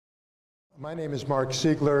My name is Mark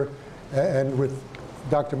Siegler, and with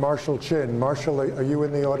Dr. Marshall Chin. Marshall, are you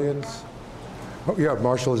in the audience? Oh, yeah,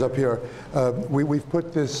 Marshall is up here. We've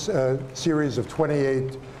put this series of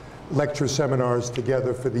 28 lecture seminars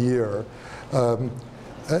together for the year.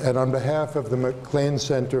 And on behalf of the MacLean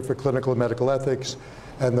Center for Clinical and Medical Ethics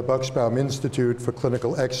and the Bucksbaum Institute for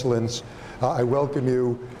Clinical Excellence, I welcome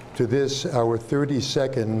you to this, our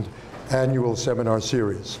 32nd annual seminar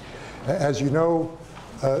series. As you know,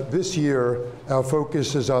 this year, our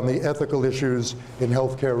focus is on the ethical issues in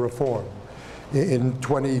healthcare reform. In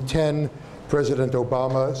 2010, President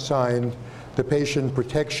Obama signed the Patient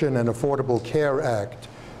Protection and Affordable Care Act,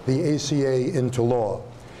 the ACA, into law.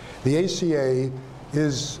 The ACA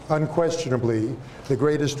is unquestionably the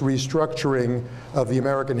greatest restructuring of the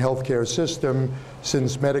American healthcare system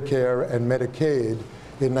since Medicare and Medicaid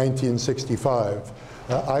in 1965.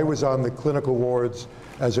 I was on the clinical wards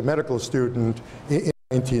as a medical student in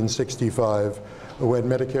 1965 when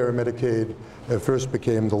Medicare and Medicaid first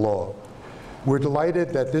became the law. We're delighted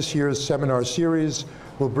that this year's seminar series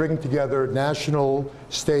will bring together national,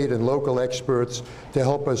 state, and local experts to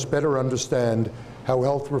help us better understand how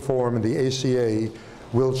health reform and the ACA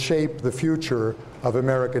will shape the future of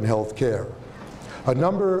American health care. A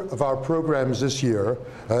number of our programs this year,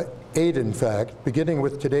 8 in fact, beginning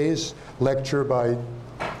with today's lecture by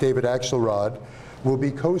David Axelrod, will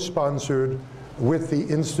be co-sponsored with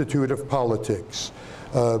the Institute of Politics,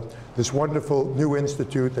 this wonderful new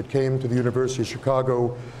institute that came to the University of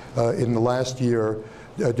Chicago in the last year,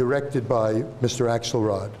 directed by Mr.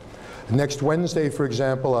 Axelrod. Next Wednesday, for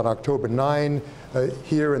example, on October 9,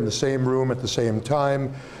 here in the same room at the same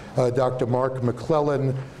time, Dr. Mark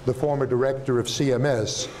McClellan, the former director of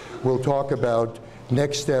CMS, will talk about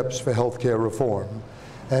next steps for healthcare reform.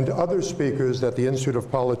 And other speakers that the Institute of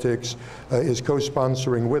Politics is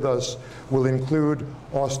co-sponsoring with us will include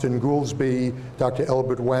Austin Goolsbee, Dr.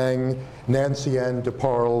 Elbert Wang, Nancy Ann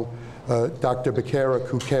DeParle, Dr. Becerra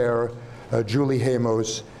Kuker, Julie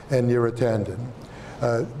Hamos, and Neera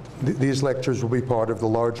Tandon. These lectures will be part of the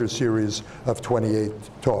larger series of 28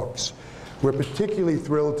 talks. We're particularly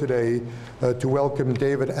thrilled today to welcome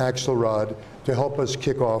David Axelrod to help us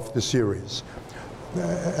kick off the series.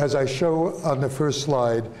 As I show on the first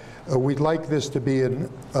slide, we'd like this to be an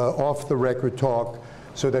off-the-record talk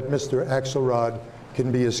so that Mr. Axelrod can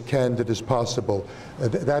be as candid as possible.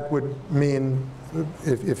 That would mean,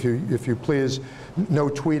 if you please, no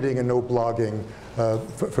tweeting and no blogging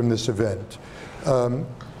from this event.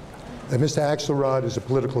 Mr. Axelrod is a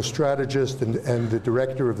political strategist and the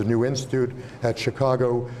director of the new institute at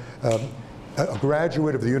Chicago. A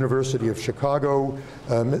graduate of the University of Chicago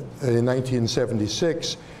in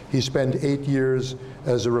 1976. He spent 8 years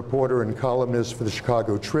as a reporter and columnist for the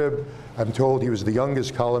Chicago Trib. I'm told he was the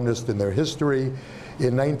youngest columnist in their history.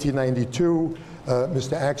 In 1992,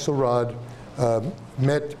 Mr. Axelrod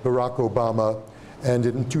met Barack Obama, and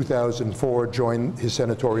in 2004 joined his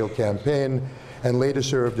senatorial campaign and later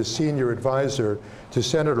served as senior advisor to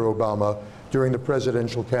Senator Obama during the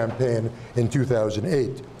presidential campaign in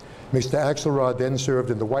 2008. Mr. Axelrod then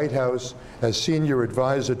served in the White House as senior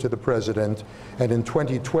advisor to the president, and in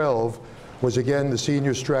 2012 was again the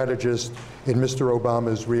senior strategist in Mr.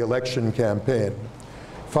 Obama's re-election campaign.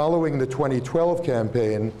 Following the 2012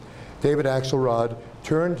 campaign, David Axelrod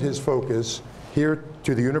turned his focus here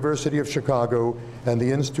to the University of Chicago and the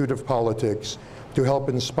Institute of Politics to help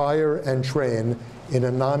inspire and train in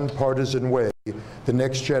a nonpartisan way the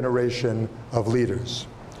next generation of leaders.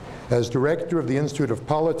 As director of the Institute of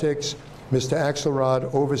Politics, Mr.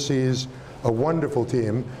 Axelrod oversees a wonderful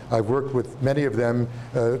team. I've worked with many of them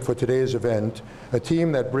for today's event, a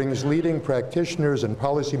team that brings leading practitioners and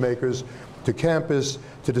policymakers to campus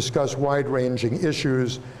to discuss wide-ranging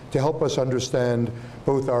issues to help us understand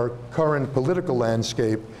both our current political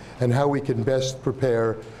landscape and how we can best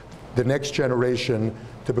prepare the next generation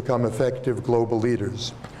to become effective global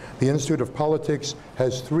leaders. The Institute of Politics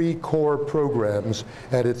has 3 core programs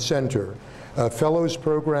at its center. A Fellows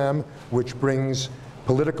Program, which brings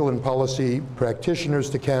political and policy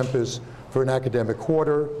practitioners to campus for an academic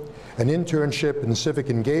quarter, an Internship and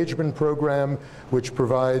Civic Engagement Program, which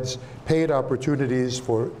provides paid opportunities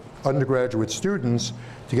for undergraduate students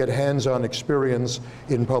to get hands-on experience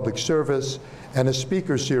in public service, and a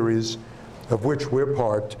speaker series, of which we're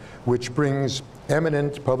part, which brings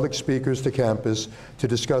eminent public speakers to campus to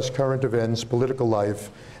discuss current events, political life,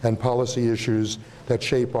 and policy issues that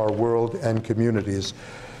shape our world and communities.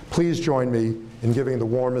 Please join me in giving the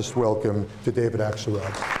warmest welcome to David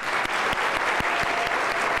Axelrod.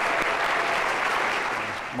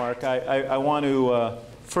 Mark, I want to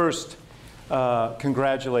first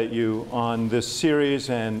congratulate you on this series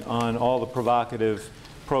and on all the provocative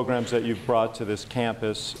programs that you've brought to this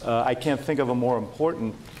campus. I can't think of a more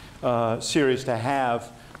important series to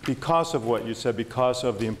have because of what you said, because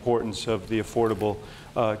of the importance of the Affordable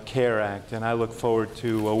Care Act. And I look forward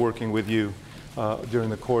to working with you during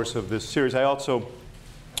the course of this series. I also,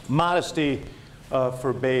 modesty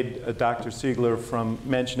forbade Dr. Siegler from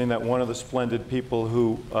mentioning that one of the splendid people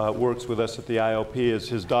who works with us at the IOP is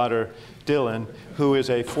his daughter, Dylan, who is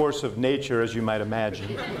a force of nature, as you might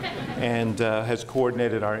imagine, and has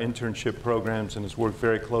coordinated our internship programs and has worked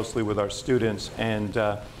very closely with our students, and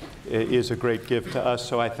is a great gift to us.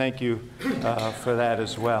 So I thank you for that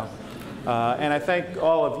as well. And I thank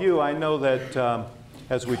all of you. I know that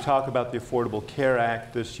as we talk about the Affordable Care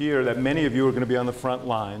Act this year, that many of you are going to be on the front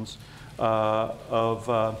lines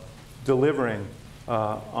of delivering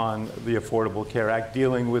on the Affordable Care Act,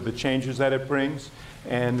 dealing with the changes that it brings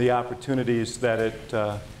and the opportunities that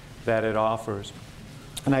it offers.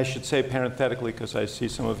 And I should say parenthetically, because I see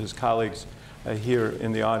some of his colleagues here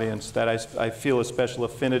in the audience, that I feel a special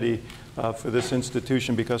affinity for this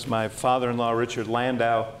institution because my father-in-law, Richard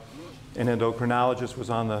Landau, an endocrinologist, was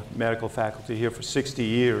on the medical faculty here for 60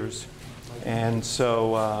 years. And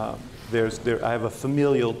so I have a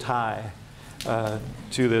familial tie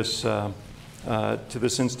to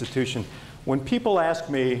this institution. When people ask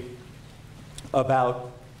me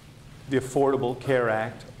about the Affordable Care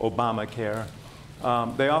Act, Obamacare,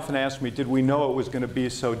 they often ask me, did we know it was going to be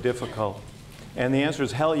so difficult? And the answer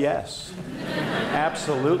is hell yes.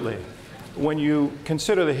 Absolutely. When you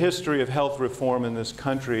consider the history of health reform in this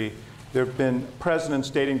country, there have been presidents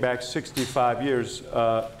dating back 65 years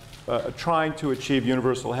trying to achieve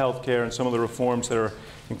universal health care, and some of the reforms that are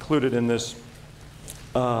included in this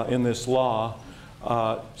law.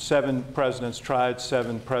 7 presidents tried,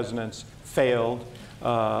 7 presidents failed.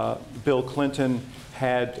 Bill Clinton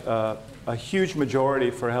had a huge majority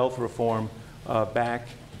for health reform back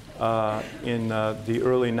in the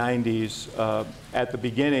early 90s at the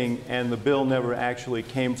beginning, and the bill never actually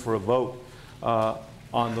came for a vote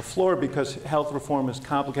on the floor because health reform is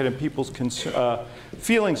complicated and people's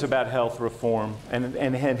feelings about health reform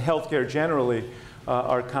and health care generally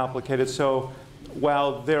are complicated. So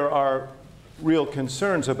while there are real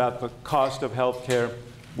concerns about the cost of health care,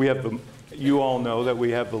 you all know that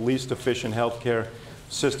we have the least efficient health care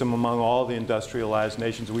system among all the industrialized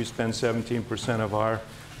nations. We spend 17% of our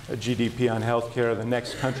GDP on health care. The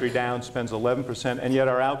next country down spends 11%, and yet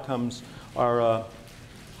our outcomes are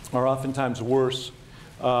oftentimes worse.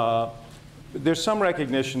 There's some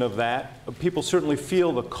recognition of that. People certainly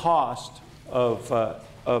feel the cost of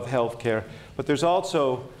health care, but there's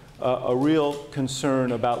also a real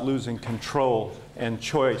concern about losing control and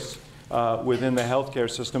choice within the healthcare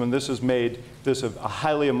system, and this has made this a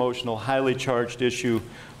highly emotional, highly charged issue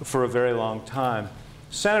for a very long time.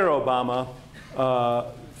 Senator Obama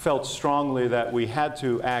felt strongly that we had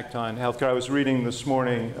to act on healthcare. I was reading this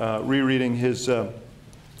morning, rereading his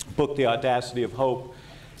book, The Audacity of Hope,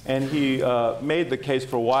 and he made the case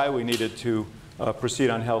for why we needed to proceed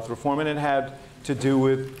on health reform, and it had to do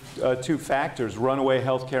with 2 factors: runaway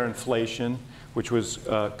healthcare inflation, which was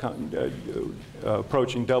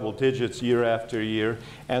approaching double digits year after year,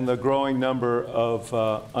 and the growing number of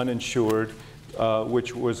uninsured,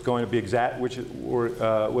 which was going to be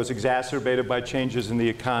was exacerbated by changes in the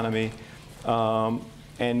economy.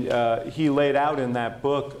 And he laid out in that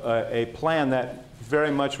book a plan that very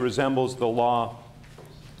much resembles the law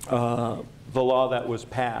that was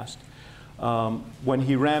passed. When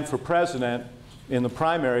he ran for president in the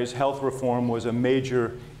primaries, health reform was a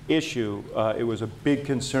major issue. It was a big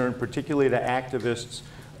concern, particularly to activists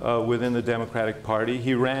within the Democratic Party.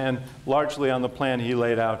 He ran largely on the plan he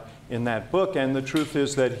laid out in that book, and the truth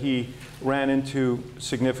is that he ran into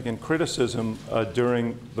significant criticism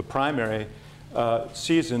during the primary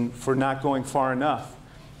season for not going far enough.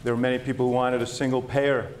 There were many people who wanted a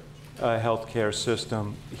single-payer health care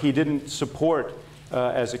system. He didn't support,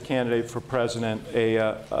 as a candidate for president,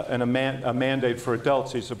 a mandate for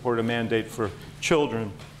adults. He supported a mandate for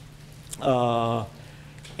children.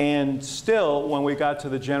 And still, when we got to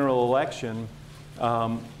the general election,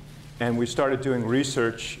 and we started doing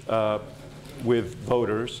research with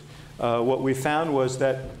voters, what we found was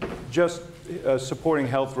that just supporting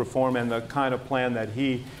health reform and the kind of plan that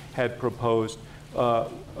he had proposed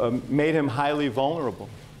made him highly vulnerable.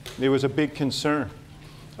 It was a big concern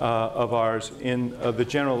of ours in the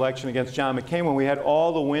general election against John McCain when we had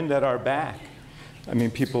all the wind at our back. I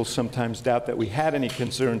mean, people sometimes doubt that we had any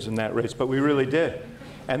concerns in that race, but we really did.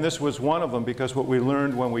 And this was one of them, because what we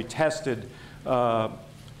learned when we tested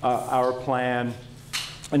our plan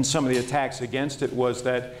and some of the attacks against it was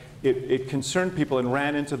that it concerned people and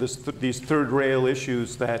ran into these third rail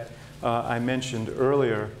issues that I mentioned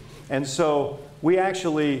earlier. And so we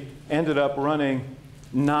actually ended up running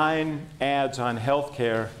 9 ads on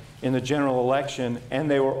healthcare in the general election, and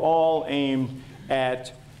they were all aimed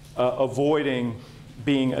at avoiding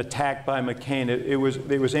being attacked by McCain. It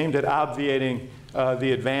was aimed at obviating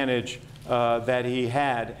the advantage that he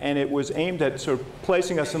had, and it was aimed at sort of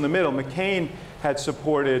placing us in the middle. McCain had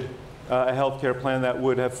supported a health care plan that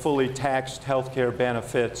would have fully taxed health care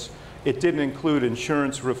benefits. It didn't include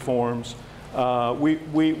insurance reforms.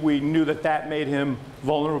 We knew that that made him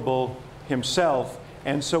vulnerable himself,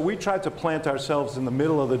 and so we tried to plant ourselves in the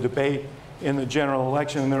middle of the debate in the general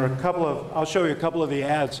election. And there are a couple of, I'll show you a couple of the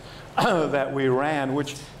ads that we ran,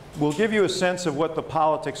 which will give you a sense of what the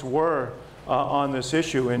politics were on this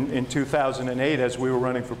issue in 2008 as we were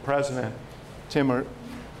running for president. Tim,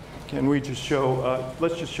 can we just show,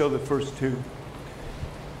 let's just show the first 2.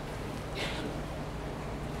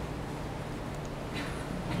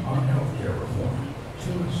 On healthcare reform,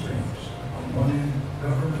 2 extremes. On one end,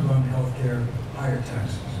 government-run healthcare, higher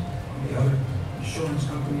taxes. On the other, insurance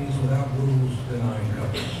companies without rules denying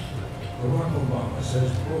coverage. Barack Obama says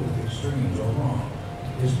both extremes are wrong.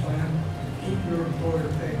 His plan: keep your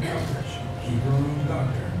employer-paid coverage, keep your own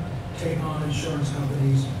doctor, take on insurance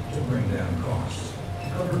companies to bring down costs,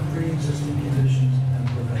 cover pre-existing conditions and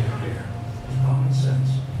prevent care. Common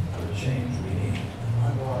sense for the change we need.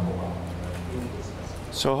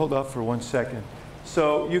 So hold up for 1 second.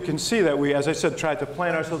 So you can see that we, as I said, tried to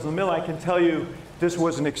plant ourselves in the middle. I can tell you this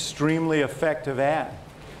was an extremely effective ad.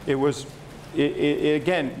 It was,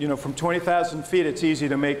 again, you know, from 20,000 feet, it's easy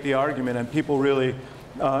to make the argument, and people really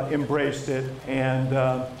embraced it. And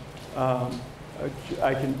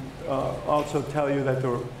I can also tell you that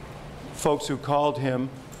there were folks who called him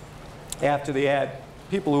after the ad,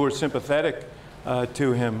 people who were sympathetic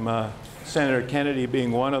to him, Senator Kennedy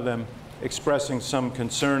being one of them, expressing some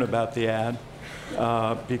concern about the ad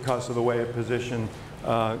because of the way it positioned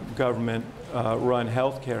government-run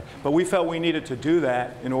health care. But we felt we needed to do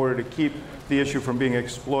that in order to keep the issue from being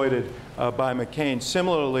exploited by McCain.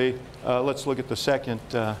 Similarly, let's look at the second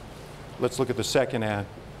ad.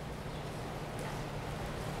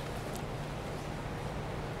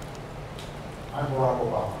 I'm Barack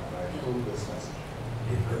Obama, and I approve this message.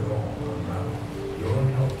 It could all unravel your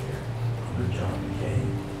health care under John McCain.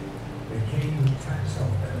 McCain would tax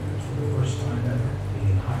health benefits for the first time ever,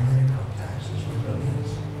 meaning higher income taxes for millions.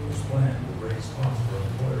 His plan would raise costs for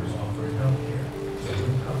employers offering health care, so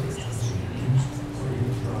your coverage would be reduced or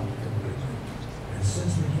even drop completely. And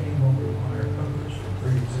since McCain won't require coverage for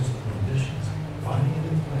pre-existing conditions, finding a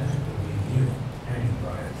new plan will leave you hanging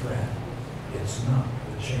by a thread. It's not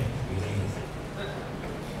the change we need.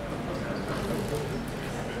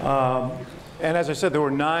 And as I said, there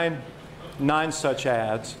were nine such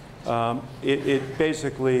ads. It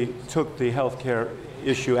basically took the healthcare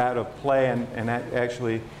issue out of play and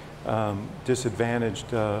actually disadvantaged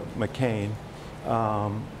McCain.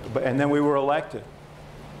 And then we were elected.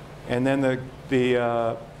 And then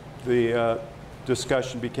the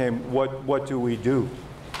discussion became, what do we do?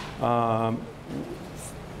 The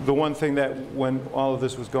one thing that, when all of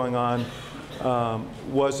this was going on,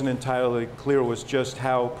 wasn't entirely clear was just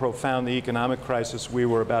how profound the economic crisis we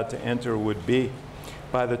were about to enter would be.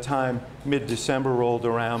 By the time mid-December rolled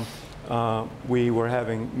around, we were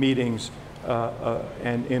having meetings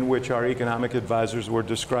and in which our economic advisors were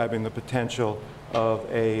describing the potential of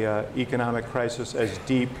a economic crisis as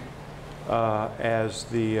deep as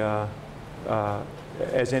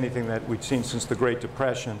anything that we'd seen since the Great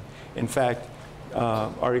Depression. In fact,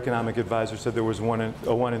 our economic advisor said there was a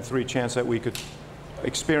 1 in 3 chance that we could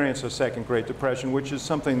experience a second Great Depression, which is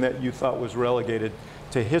something that you thought was relegated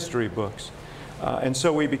to history books. And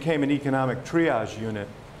so we became an economic triage unit,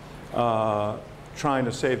 trying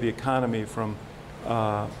to save the economy from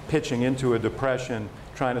pitching into a depression,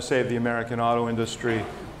 trying to save the American auto industry,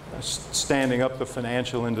 standing up the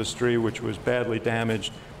financial industry, which was badly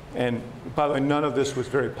damaged. And by the way, none of this was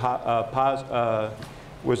very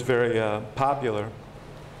popular.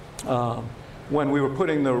 When we were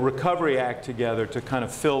putting the Recovery Act together to kind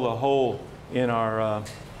of fill the hole in our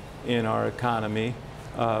economy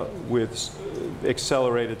with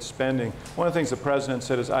accelerated spending, one of the things the president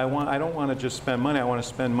said is, I don't want to just spend money, I want to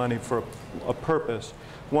spend money for a purpose.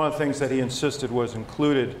 One of the things that he insisted was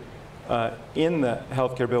included in the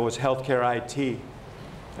healthcare bill was healthcare IT.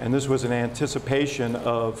 And this was an anticipation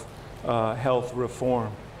of health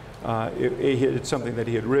reform. It's something that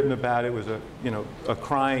he had written about. It was a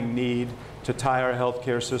crying need to tie our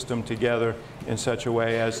healthcare system together in such a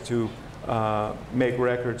way as to make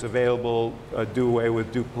records available, do away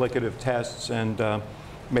with duplicative tests, and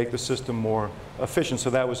make the system more efficient. So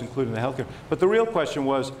that was included in the healthcare. But the real question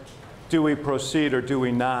was, do we proceed or do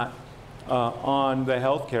we not on the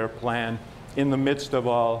healthcare plan in the midst of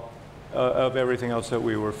all of everything else that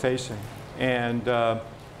we were facing? And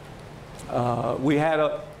we had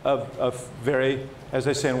a very, as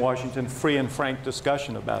I say in Washington, free and frank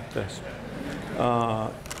discussion about this.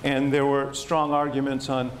 And there were strong arguments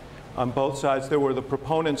on both sides. There were the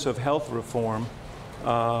proponents of health reform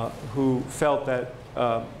who felt that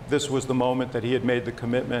this was the moment, that he had made the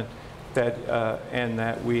commitment, that, and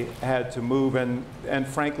that we had to move. And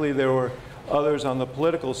frankly, there were others on the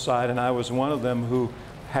political side, and I was one of them, who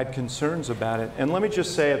had concerns about it. And let me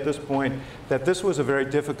just say at this point that this was a very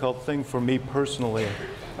difficult thing for me personally,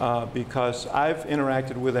 because I've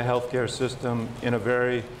interacted with the healthcare system in a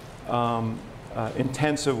very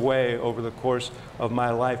intensive way over the course of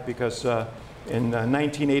my life, because in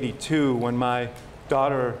 1982, when my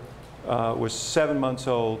daughter was 7 months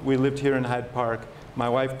old, we lived here in Hyde Park. My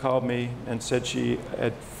wife called me and said she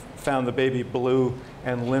had found the baby blue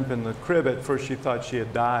and limp in the crib. At first she thought she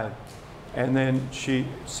had died. And then she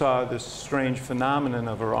saw this strange phenomenon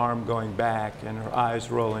of her arm going back and her eyes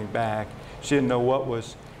rolling back. She didn't know what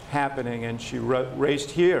was happening, and she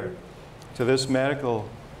raced here to this medical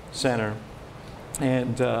center.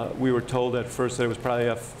 And we were told at first that it was probably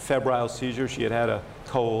a febrile seizure. She had had a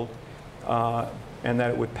cold, and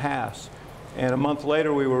that it would pass. And a month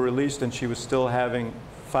later, we were released, and she was still having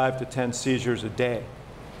 5 to 10 seizures a day.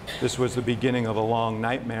 This was the beginning of a long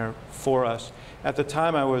nightmare for us. At the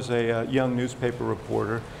time, I was a young newspaper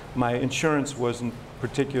reporter. My insurance wasn't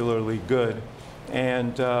particularly good,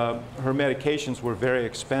 and her medications were very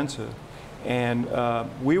expensive. And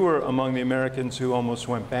we were among the Americans who almost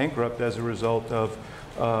went bankrupt as a result of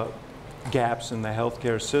gaps in the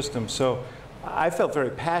healthcare system. So I felt very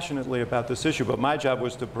passionately about this issue, but my job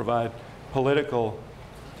was to provide political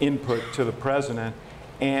input to the president.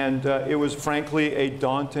 And it was frankly a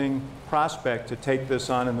daunting prospect to take this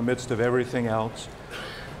on in the midst of everything else.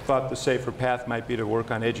 Thought the safer path might be to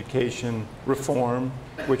work on education reform,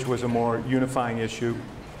 which was a more unifying issue.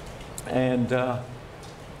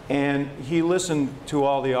 And he listened to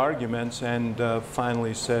all the arguments and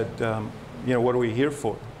finally said, you know, what are we here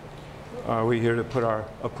for? Are we here to put our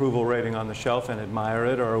approval rating on the shelf and admire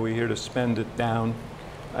it, or are we here to spend it down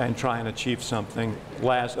and try and achieve something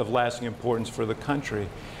of lasting importance for the country?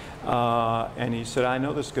 And he said, I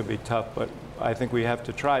know this could be tough, but I think we have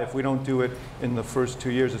to try. If we don't do it in the first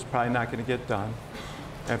 2 years, it's probably not going to get done.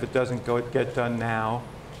 And if it doesn't get done now,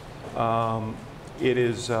 it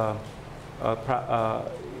is, you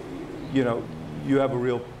know, you have a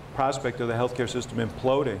real prospect of the healthcare system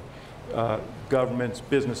imploding. Governments,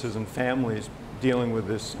 businesses, and families dealing with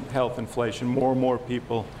this health inflation, more and more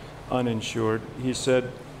people uninsured. He said,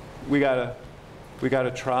 we gotta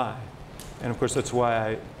try. And of course, that's why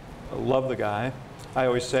I love the guy. I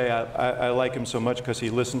always say I like him so much because he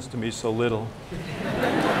listens to me so little.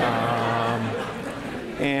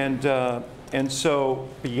 And so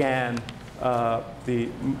began the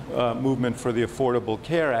movement for the Affordable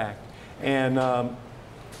Care Act. And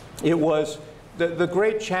it was, the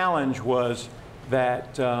great challenge was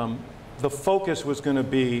that the focus was going to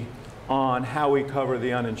be on how we cover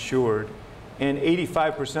the uninsured. And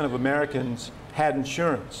 85% of Americans had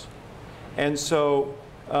insurance. And so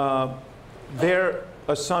their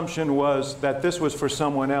assumption was that this was for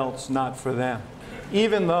someone else, not for them.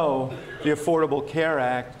 Even though the Affordable Care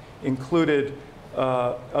Act included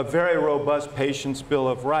a very robust Patients' Bill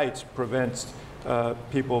of Rights, prevents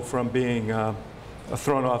people from being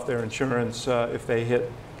thrown off their insurance if they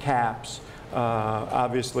hit caps.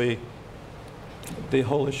 Obviously, the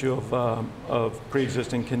whole issue of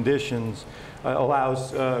pre-existing conditions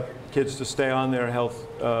allows kids to stay on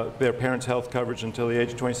their parents' health coverage until the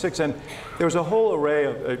age of 26. And there was a whole array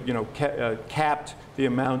of, you know, capped the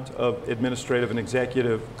amount of administrative and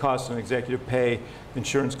executive costs and executive pay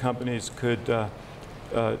insurance companies could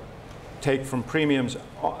take from premiums.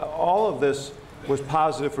 All of this was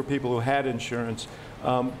positive for people who had insurance,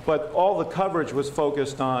 but all the coverage was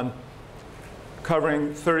focused on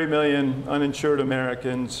covering 30 million uninsured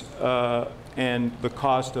Americans and the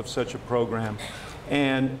cost of such a program.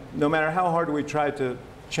 And no matter how hard we tried to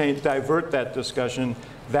divert that discussion,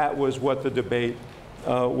 that was what the debate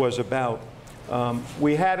was about.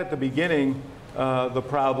 We had at the beginning the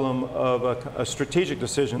problem of a strategic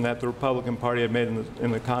decision that the Republican Party had made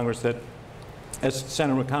in the Congress, that, as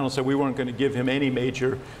Senator McConnell said, we weren't going to give him any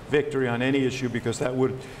major victory on any issue because that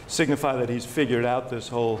would signify that he's figured out this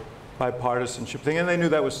whole bipartisanship thing, and they knew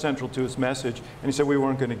that was central to his message, and he said we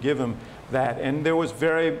weren't going to give him that. And there was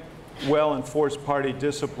very well enforced party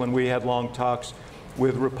discipline. We had long talks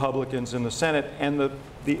with Republicans in the Senate, and the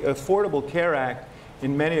Affordable Care Act,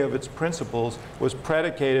 in many of its principles, was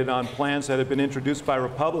predicated on plans that had been introduced by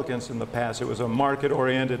Republicans in the past. It was a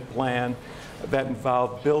market-oriented plan that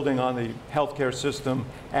involved building on the healthcare system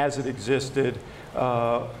as it existed,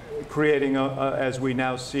 creating, as we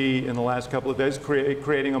now see in the last couple of days,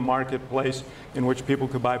 creating a marketplace in which people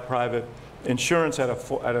could buy private insurance at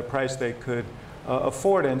a price they could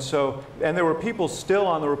afford. And there were people still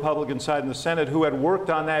on the Republican side in the Senate who had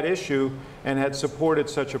worked on that issue and had supported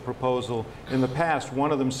such a proposal in the past.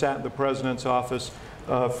 One of them sat in the president's office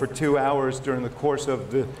for 2 hours during the course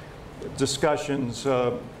of the discussions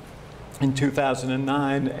in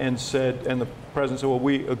 2009 and the president said, well,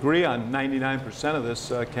 we agree on 99% of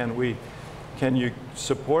this. Can you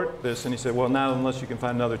support this? And he said, well, not unless you can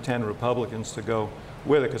find another 10 Republicans to go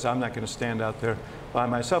with it, because I'm not going to stand out there by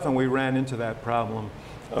myself. And we ran into that problem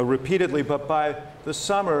repeatedly. But by the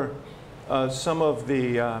summer, some of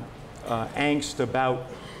the angst about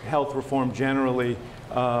health reform generally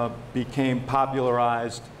became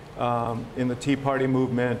popularized in the Tea Party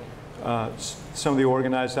movement. Some of the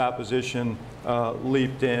organized opposition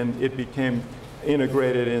leaped in. It became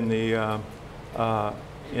integrated in the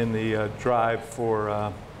drive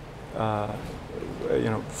for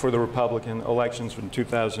for the Republican elections from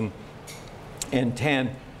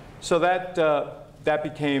 2010. So that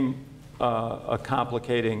became a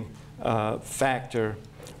complicating factor.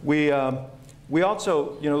 We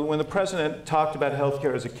also, when the president talked about health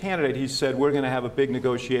care as a candidate, he said, we're going to have a big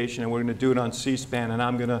negotiation and we're going to do it on C-SPAN, and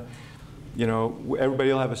I'm going to,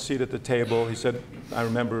 everybody will have a seat at the table. He said, I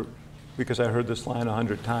remember, because I heard this line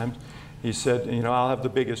 100 times, he said, I'll have the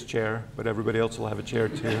biggest chair, but everybody else will have a chair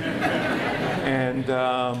too. And,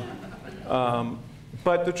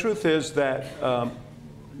 but the truth is that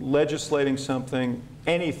legislating something,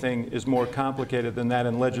 anything is more complicated than that,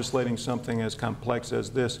 and legislating something as complex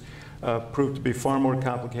as this proved to be far more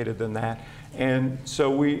complicated than that. And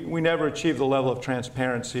so we never achieved the level of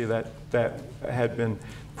transparency that had been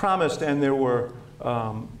promised, and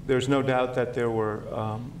there's no doubt that there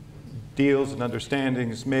were deals and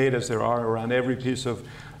understandings made, as there are around every piece of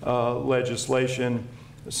legislation.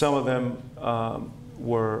 Some of them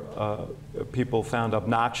were people found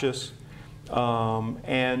obnoxious,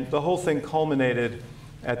 and the whole thing culminated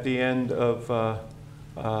at the end of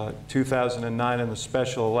 2009 in the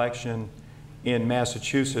special election in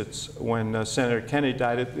Massachusetts when Senator Kennedy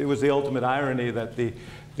died. It was the ultimate irony that the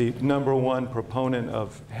 #1 proponent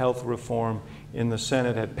of health reform in the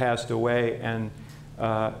Senate had passed away, and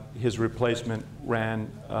his replacement ran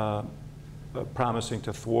promising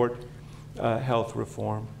to thwart health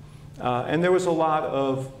reform. And there was a lot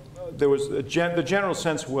of, the general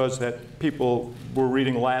sense was that people were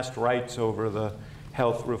reading last rites over the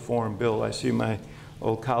health reform bill. I see my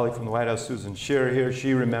old colleague from the White House, Susan Scherer, here.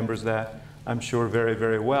 She remembers that, I'm sure, very,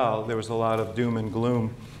 very well. There was a lot of doom and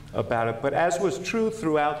gloom about it. But as was true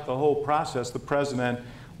throughout the whole process, the president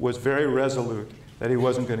was very resolute that he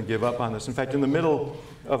wasn't going to give up on this. In fact, in the middle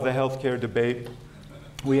of the health care debate,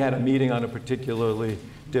 we had a meeting on a particularly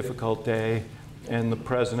difficult day, and the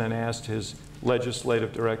president asked his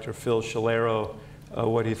legislative director, Phil Shalero,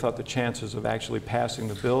 what he thought the chances of actually passing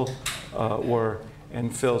the bill were.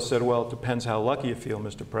 And Phil said, well, it depends how lucky you feel,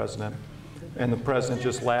 Mr. President. And the president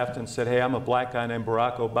just laughed and said, hey, I'm a black guy named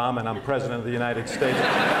Barack Obama, and I'm president of the United States.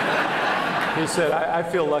 He said, I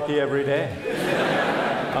feel lucky every day.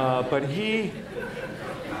 But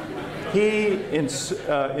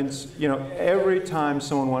every time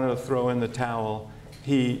someone wanted to throw in the towel,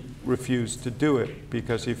 he refused to do it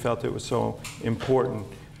because he felt it was so important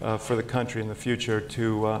for the country in the future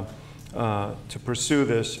to pursue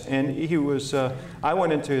this. And he was, I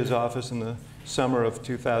went into his office in the summer of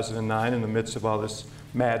 2009 in the midst of all this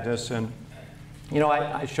madness, and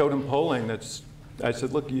I showed him polling that's, I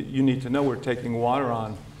said, look, you need to know we're taking water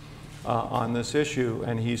on this issue.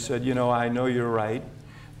 And he said, I know you're right,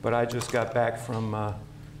 but I just got back from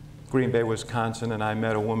Green Bay, Wisconsin, and I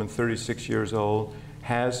met a woman 36 years old,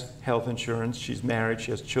 has health insurance, she's married,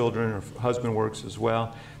 she has children, her husband works as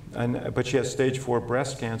well, but she has stage 4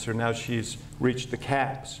 breast cancer. Now she's reached the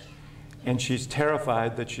caps, and she's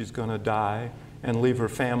terrified that she's going to die and leave her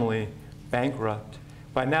family bankrupt.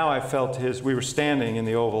 By now I felt we were standing in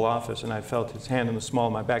the Oval Office, and I felt his hand in the small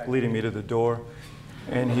of my back leading me to the door.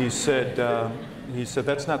 And he said,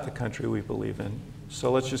 that's not the country we believe in,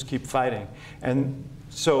 so let's just keep fighting. And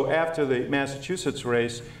so after the Massachusetts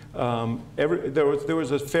race, there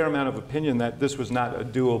was a fair amount of opinion that this was not a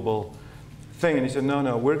doable thing. And he said,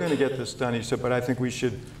 no, we're going to get this done. He said, but I think we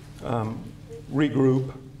should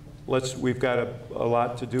regroup. We've got a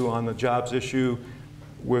lot to do on the jobs issue.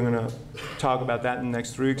 We're going to talk about that in the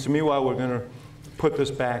next 3 weeks. And meanwhile, we're going to put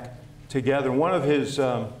this back together. One of his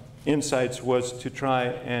insights was to try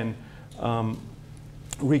and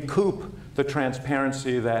recoup the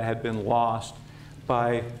transparency that had been lost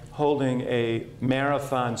by holding a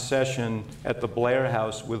marathon session at the Blair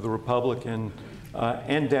House with the Republican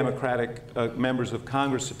and Democratic members of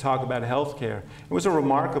Congress to talk about health care. It was a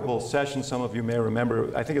remarkable session, some of you may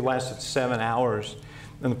remember. I think it lasted 7 hours,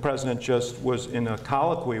 and the president just was in a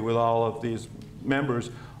colloquy with all of these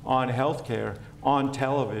members on health care on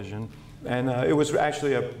television, and it was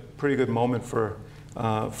actually a pretty good moment for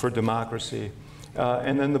democracy.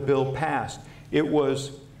 And then the bill passed. It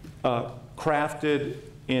was crafted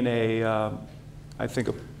in I think,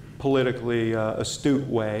 a politically astute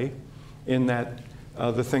way, in that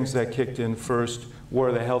the things that kicked in first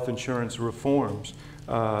were the health insurance reforms.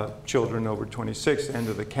 Children over 26, end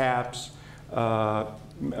of the caps,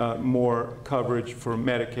 more coverage for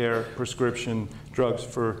Medicare, prescription drugs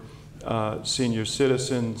for senior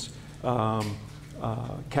citizens,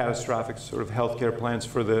 catastrophic sort of health care plans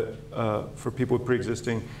for people with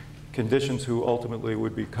pre-existing conditions who ultimately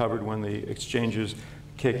would be covered when the exchanges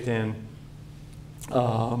kicked in.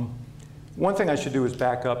 One thing I should do is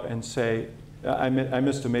back up and say, I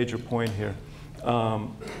missed a major point here.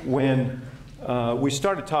 When we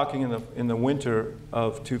started talking in the winter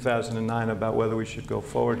of 2009 about whether we should go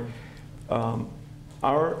forward,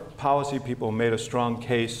 our policy people made a strong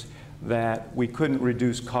case that we couldn't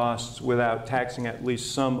reduce costs without taxing at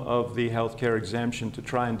least some of the healthcare exemption to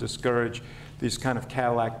try and discourage these kind of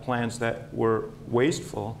Cadillac plans that were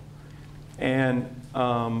wasteful. And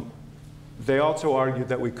they also argued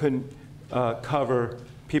that we couldn't cover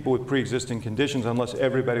people with pre-existing conditions unless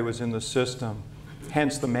everybody was in the system,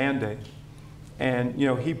 hence the mandate. And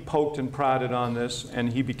he poked and prodded on this,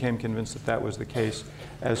 and he became convinced that that was the case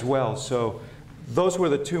as well. So those were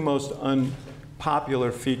the two most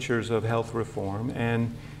unpopular features of health reform,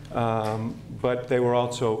 and but they were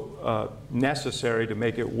also necessary to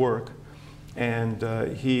make it work. And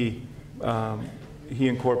he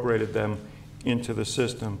incorporated them into the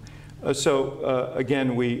system. So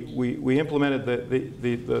again, we implemented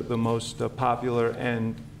the most popular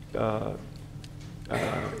and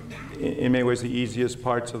in many ways the easiest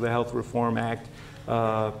parts of the Health Reform Act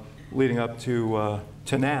leading up to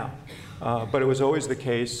now. But it was always the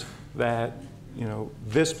case that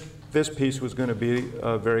this piece was going to be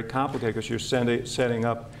very complicated, because you're setting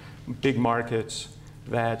up big markets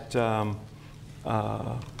that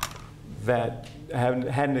that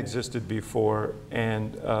hadn't existed before.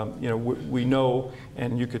 And we know,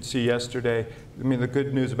 and you could see yesterday, I mean, the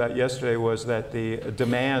good news about yesterday was that the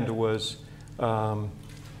demand was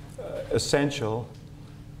essential.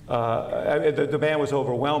 The demand was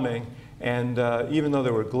overwhelming, and even though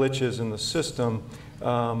there were glitches in the system,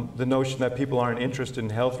 the notion that people aren't interested in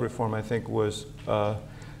health reform, I think, was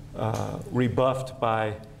rebuffed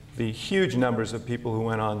by the huge numbers of people who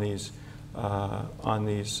went on these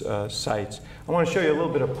sites. I want to show you a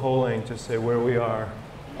little bit of polling to say where we are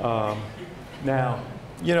now.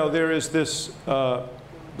 There is this,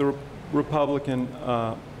 the Republican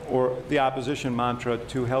or the opposition mantra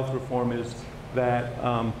to health reform is that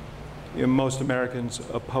most Americans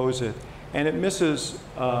oppose it. And it misses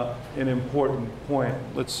an important point.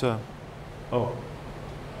 Let's,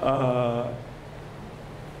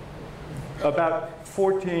 about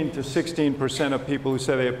 14 to 16% of people who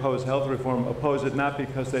say they oppose health reform oppose it not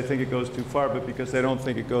because they think it goes too far, but because they don't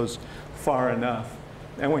think it goes far enough.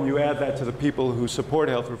 And when you add that to the people who support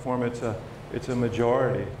health reform, it's a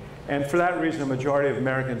majority. And for that reason, a majority of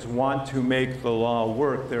Americans want to make the law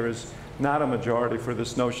work. There is not a majority for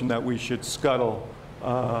this notion that we should scuttle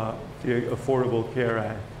the Affordable Care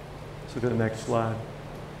Act. Let's look at the next slide.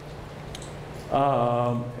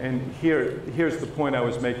 And here's the point I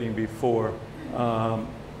was making before.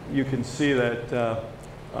 You can see that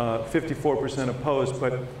 54% opposed,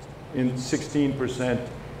 but 16%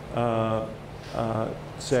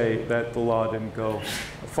 say that the law didn't go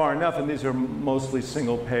far enough, and these are mostly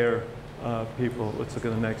single-payer people. Let's look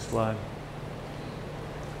at the next slide.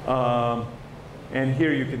 And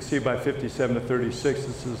here you can see by 57 to 36,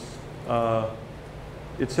 this is,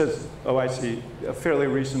 it says, oh, I see, a fairly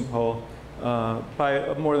recent poll.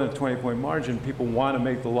 By more than a 20-point margin, people want to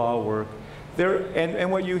make the law work.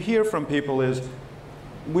 And what you hear from people is,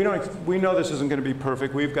 we know this isn't going to be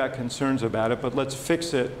perfect, we've got concerns about it, but let's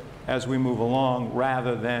fix it as we move along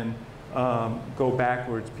rather than go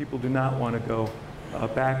backwards. People do not want to go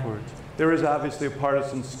backwards. There is obviously a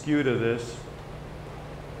partisan skew to this.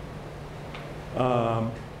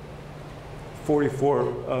 And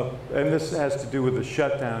this has to do with the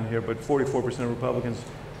shutdown here, but 44% of Republicans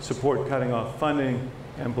support cutting off funding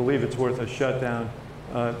and believe it's worth a shutdown.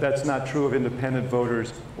 That's not true of independent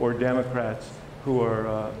voters or Democrats who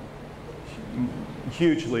are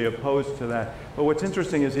hugely opposed to that. But what's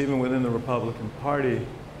interesting is even within the Republican Party,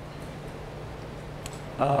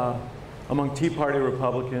 among Tea Party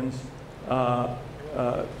Republicans,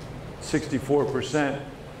 64%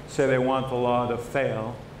 say they want the law to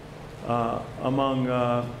fail. Among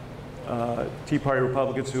Tea Party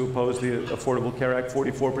Republicans who oppose the Affordable Care Act,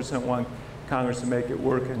 44% want Congress to make it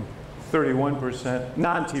work, and 31%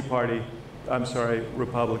 non-Tea Party,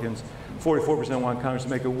 Republicans, 44% want Congress to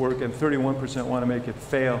make it work, and 31% want to make it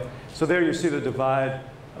fail. So there you see the divide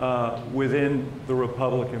within the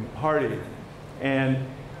Republican Party. And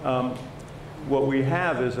what we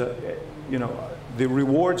have is the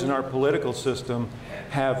rewards in our political system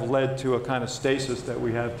have led to a kind of stasis that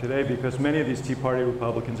we have today, because many of these Tea Party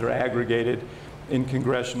Republicans are aggregated in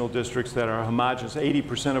congressional districts that are homogeneous.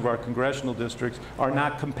 80% of our congressional districts are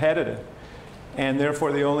not competitive. And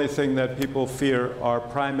therefore, the only thing that people fear are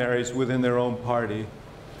primaries within their own party.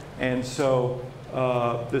 And so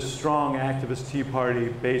this strong activist Tea Party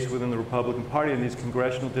base within the Republican Party in these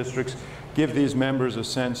congressional districts give these members a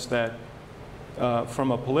sense that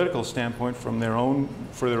from a political standpoint, for their own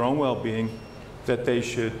well-being, that they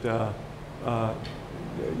should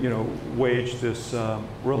wage this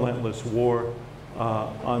relentless war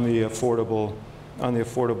on the Affordable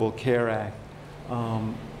Care Act.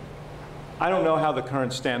 I don't know how the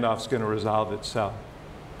current standoff is going to resolve itself,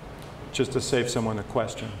 just to save someone a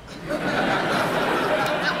question.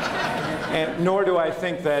 And nor do I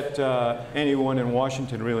think that anyone in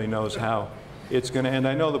Washington really knows how it's going to end.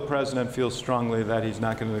 I know the president feels strongly that he's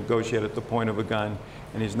not going to negotiate at the point of a gun,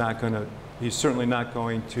 and he's certainly not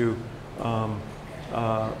going to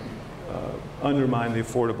undermine the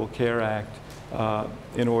Affordable Care Act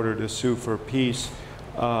in order to sue for peace.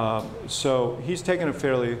 So he's taken a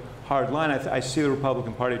fairly hard line. I see the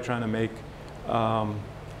Republican Party trying to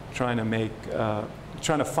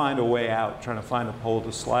find a way out, trying to find a pole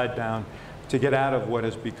to slide down to get out of what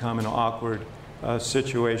has become an awkward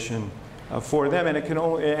situation for them. And it can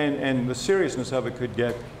only, and the seriousness of it could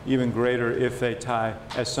get even greater if they tie,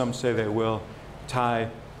 as some say they will, tie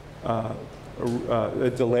a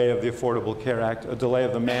delay of the Affordable Care Act, a delay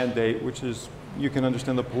of the mandate, which is, you can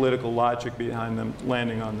understand the political logic behind them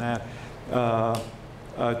landing on that,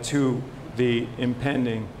 to the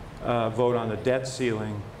impending vote on the debt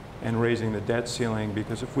ceiling and raising the debt ceiling,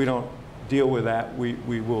 because if we don't deal with that,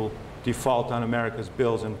 we will default on America's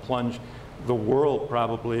bills and plunge the world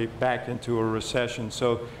probably back into a recession.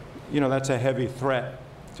 So, that's a heavy threat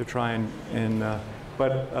to try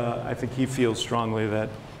but I think he feels strongly that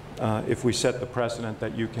if we set the precedent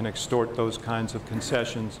that you can extort those kinds of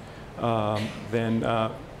concessions, then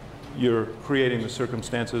you're creating the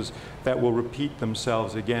circumstances that will repeat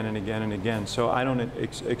themselves again and again and again. So I don't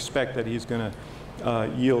expect that he's going to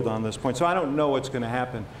yield on this point. So I don't know what's going to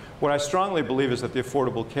happen. What I strongly believe is that the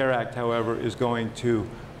Affordable Care Act, however, is going to,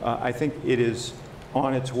 I think it is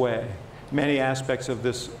on its way. Many aspects of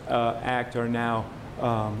this act are now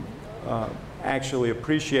actually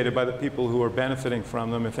appreciated by the people who are benefiting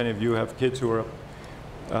from them. If any of you have kids who are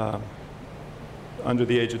under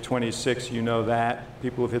the age of 26, you know that.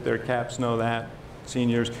 People who've hit their caps know that.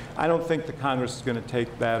 Seniors. I don't think the Congress is going to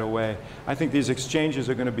take that away. I think these exchanges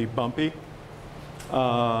are going to be bumpy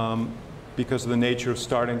because of the nature of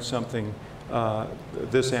starting something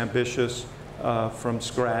this ambitious from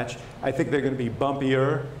scratch. I think they're going to be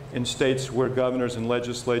bumpier in states where governors and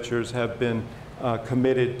legislatures have been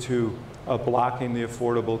committed to blocking the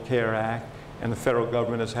Affordable Care Act, and the federal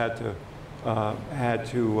government has had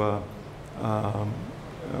to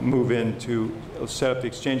move in to set up the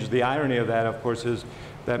exchanges. The irony of that, of course, is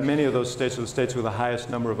that many of those states are the states with the highest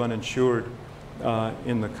number of uninsured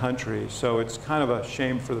in the country. So it's kind of a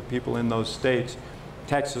shame for the people in those states.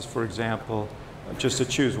 Texas, for example, just to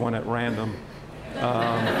choose one at random,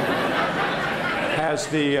 has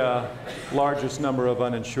the largest number of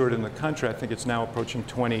uninsured in the country. I think it's now approaching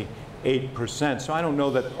 28%. So I don't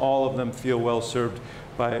know that all of them feel well served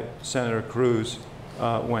by Senator Cruz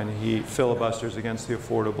when he filibusters against the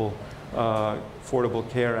Affordable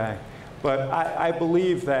Care Act. But I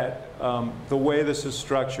believe that the way this is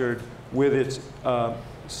structured, with its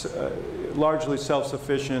largely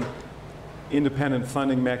self-sufficient, independent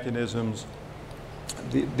funding mechanisms,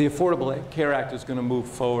 the Affordable Care Act is going to move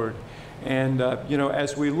forward. And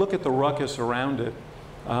as we look at the ruckus around it,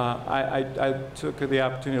 I took the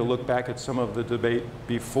opportunity to look back at some of the debate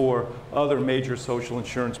before other major social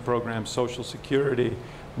insurance programs, Social Security,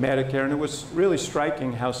 Medicare, and it was really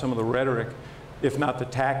striking how some of the rhetoric, if not the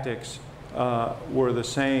tactics, were the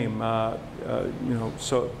same. You know,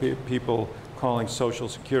 people calling Social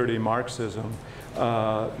Security Marxism.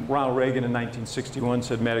 Ronald Reagan in 1961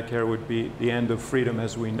 said Medicare would be the end of freedom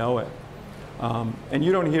as we know it. And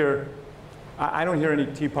you don't hear, I don't hear any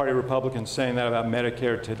Tea Party Republicans saying that about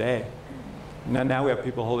Medicare today. Now we have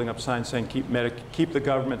people holding up signs saying keep the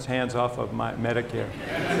government's hands off of my Medicare.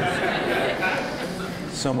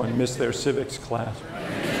 Someone missed their civics class.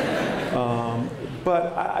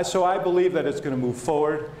 So I believe that it's going to move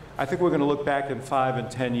forward. I think we're going to look back in 5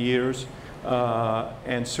 and 10 years,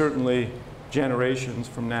 and certainly generations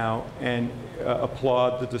from now, and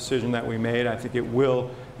applaud the decision that we made. I think it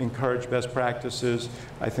will encourage best practices.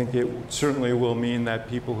 I think it certainly will mean that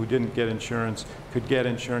people who didn't get insurance could get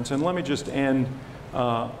insurance. And let me just end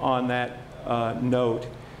on that note,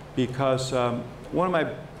 because one of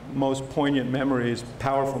my most poignant memories,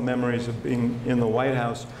 powerful memories of being in the White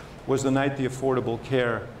House was the night the Affordable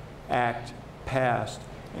Care Act passed.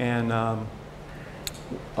 And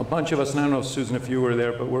a bunch of us, and I don't know, Susan, if you were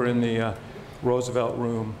there, but we're in the Roosevelt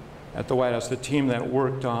room at the White House, the team that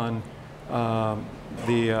worked on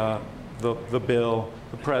the bill,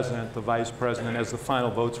 the president, the vice president, as the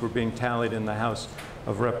final votes were being tallied in the House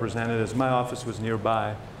of Representatives. My office was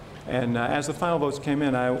nearby. And as the final votes came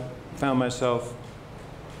in, I found myself,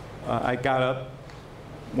 I got up,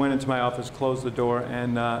 went into my office, closed the door,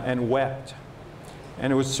 and wept.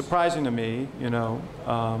 And it was surprising to me, you know.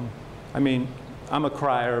 I mean, I'm a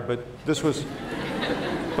crier, but this was,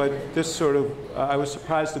 I was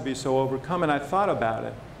surprised to be so overcome, and I thought about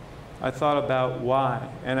it. I thought about why,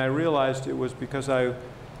 and I realized it was because of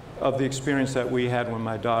the experience that we had when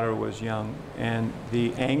my daughter was young, and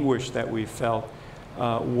the anguish that we felt,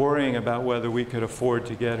 worrying about whether we could afford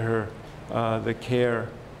to get her the care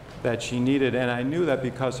that she needed. And I knew that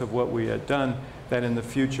because of what we had done, that in the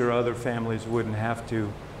future other families wouldn't have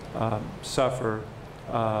to suffer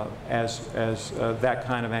as that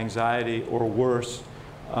kind of anxiety or worse.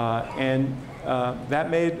 That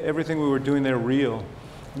made everything we were doing there real.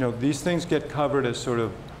 You know, these things get covered as sort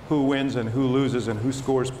of who wins and who loses and who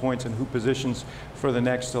scores points and who positions for the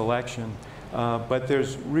next election. But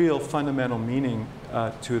there's real fundamental meaning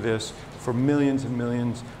to this for millions and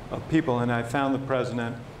millions of people. And I found the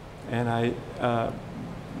president, and I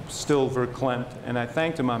still verklempt, and I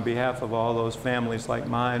thanked him on behalf of all those families like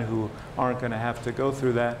mine who aren't going to have to go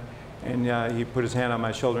through that. And he put his hand on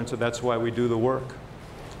my shoulder and said, "That's why we do the work."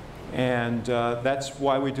 And that's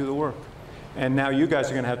why we do the work. And now you guys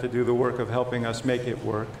are going to have to do the work of helping us make it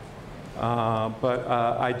work. But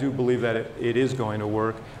I do believe that it is going to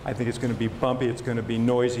work. I think it's going to be bumpy, it's going to be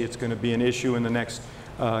noisy, it's going to be an issue in the next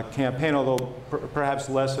campaign, although perhaps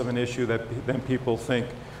less of an issue than people think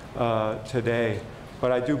today.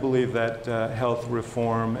 But I do believe that health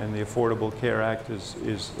reform and the Affordable Care Act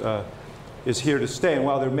is here to stay. And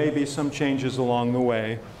while there may be some changes along the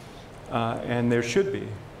way, and there should be,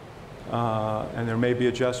 and there may be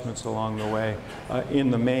adjustments along the way,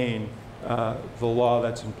 in the main, the law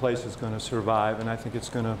that's in place is going to survive, and I think it's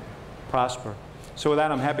going to prosper. So with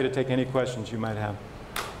that, I'm happy to take any questions you might have.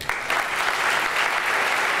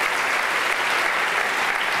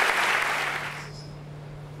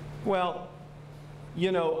 Well,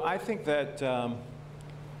 you know, I think that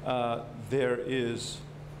there is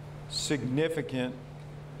significant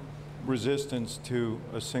resistance to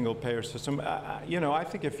a single-payer system. You know, I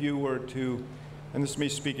think if you were to, and this is me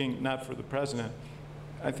speaking not for the president,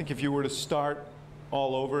 I think if you were to start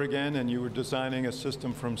all over again and you were designing a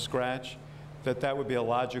system from scratch, that would be a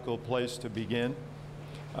logical place to begin.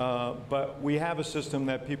 But we have a system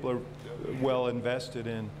that people are well invested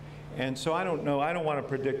in. And so I don't know, I don't want to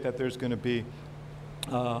predict that there's going to be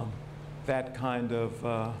that kind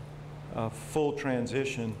of full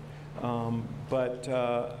transition. But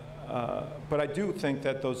I do think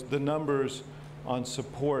that the numbers on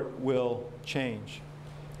support will change.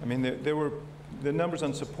 I mean, the numbers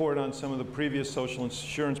on support on some of the previous social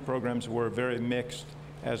insurance programs were very mixed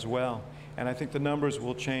as well. And I think the numbers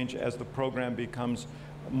will change as the program becomes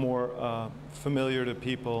more familiar to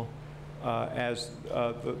people, as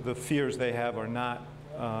the fears they have are not,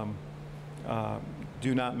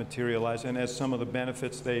 do not materialize, and as some of the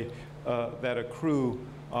benefits that accrue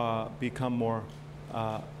become more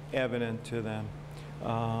evident to them.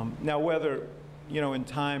 Now, whether, you know, in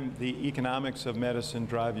time the economics of medicine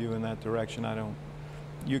drive you in that direction,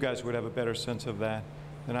 you guys would have a better sense of that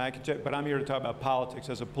than I could. But I'm here to talk about politics.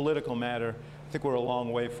 As a political matter, I think we're a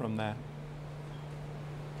long way from that.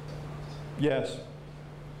 Yes.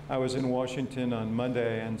 I was in Washington on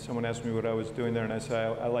Monday, and someone asked me what I was doing there, and I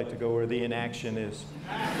said, I like to go where the inaction is.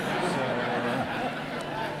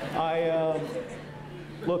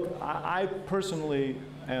 Look, I personally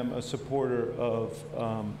am a supporter of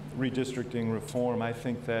redistricting reform. I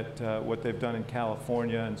think that what they've done in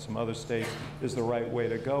California and some other states is the right way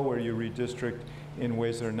to go, where you redistrict in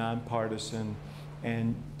ways that are nonpartisan,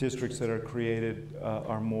 and districts that are created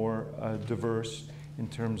are more diverse in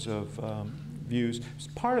terms of views.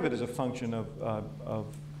 Part of it is a function of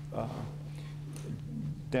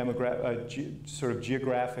sort of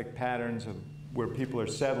geographic patterns of where people are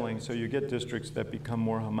settling, so you get districts that become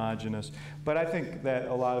more homogenous. But I think that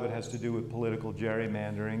a lot of it has to do with political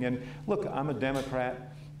gerrymandering. And look, I'm a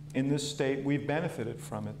Democrat. In this state, we've benefited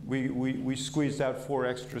from it. We squeezed out 4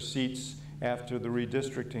 extra seats after the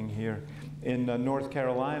redistricting here. In North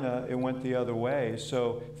Carolina, it went the other way.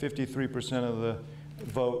 So 53% of the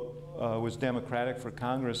vote was Democratic for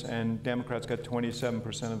Congress, and Democrats got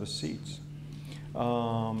 27% of the seats.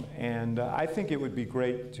 I think it would be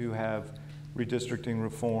great to have redistricting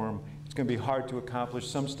reform. It's going to be hard to accomplish.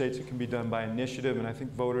 Some states it can be done by initiative, and I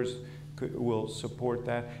think voters will support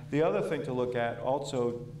that. The other thing to look at,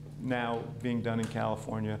 also now being done in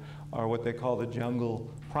California, are what they call the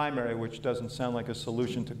jungle primary, which doesn't sound like a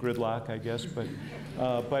solution to gridlock, I guess, but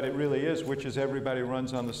it really is, which is everybody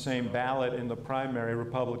runs on the same ballot in the primary,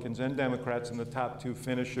 Republicans and Democrats, and the top 2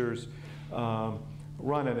 finishers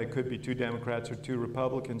run it. It could be 2 Democrats or 2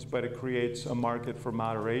 Republicans, but it creates a market for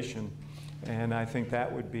moderation, and I think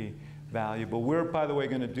that would be valuable. We're, by the way,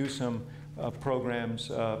 going to do some programs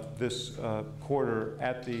this quarter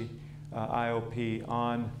at the IOP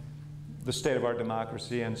on the state of our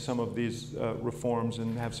democracy and some of these reforms,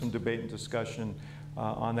 and have some debate and discussion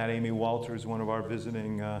on that. Amy Walters, one of our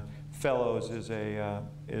visiting fellows, is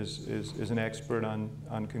an expert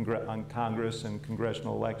on Congress and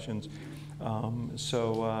congressional elections.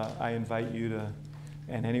 So I invite you to,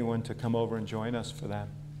 and anyone, to come over and join us for that.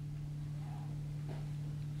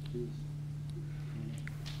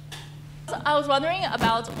 I was wondering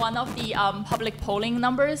about one of the public polling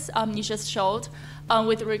numbers you just showed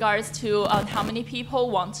with regards to how many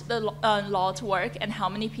people want the law to work and how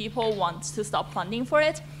many people want to stop funding for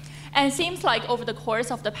it. And it seems like over the course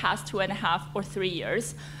of the past 2.5 or 3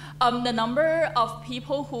 years, the number of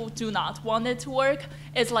people who do not want it to work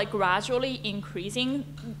is like gradually increasing,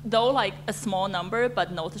 though like a small number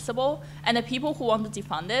but noticeable. And the people who want to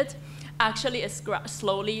defund it actually is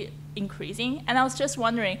slowly increasing. And I was just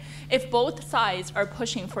wondering, if both sides are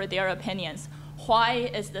pushing for their opinions, why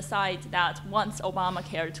is the side that wants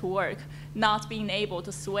Obamacare to work not being able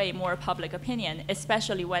to sway more public opinion,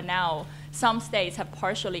 especially when now some states have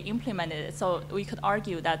partially implemented it? So we could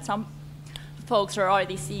argue that some folks are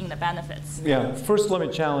already seeing the benefits. Yeah, first let me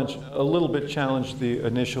challenge the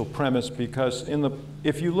initial premise, because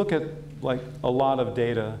if you look at like a lot of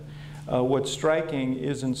data, what's striking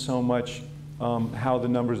isn't so much how the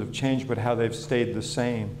numbers have changed, but how they've stayed the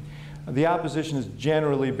same. The opposition has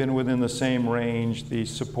generally been within the same range. The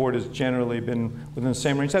support has generally been within the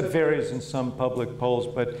same range. That varies in some public polls,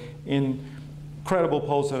 but in credible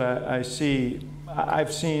polls that I see,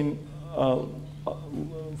 I've seen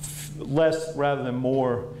less rather than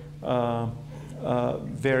more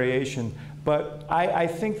variation. But I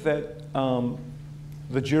think that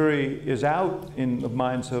the jury is out in the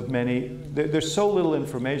minds of many. There's so little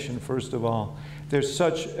information, first of all. There's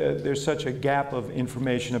such a gap of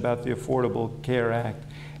information about the Affordable Care Act.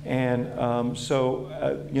 And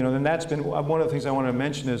and that's been one of the things I want to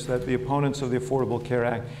mention, is that the opponents of the Affordable Care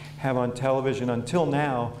Act have on television until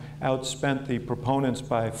now outspent the proponents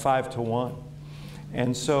by 5 to 1.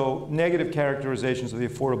 And so negative characterizations of the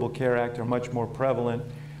Affordable Care Act are much more prevalent.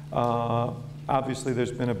 Obviously,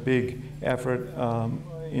 there's been a big effort on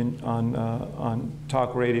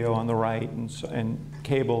talk radio on the right and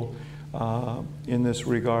cable in this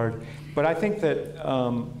regard. But I think that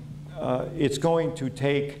it's going to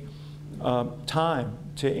take time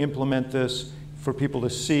to implement this, for people to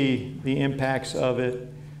see the impacts of it,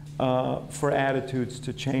 for attitudes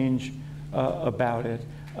to change about it.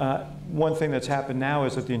 One thing that's happened now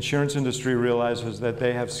is that the insurance industry realizes that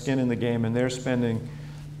they have skin in the game, and they're spending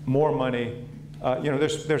more money.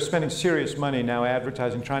 They're spending serious money now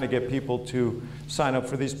advertising, trying to get people to sign up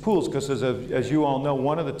for these pools, because as you all know,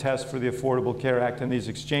 one of the tests for the Affordable Care Act and these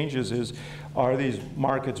exchanges is, are these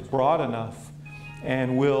markets broad enough,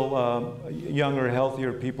 and will younger,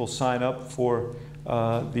 healthier people sign up for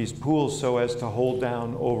these pools so as to hold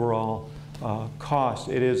down overall costs.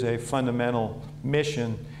 It is a fundamental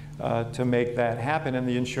mission to make that happen, and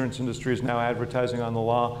the insurance industry is now advertising on the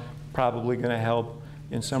law, probably going to help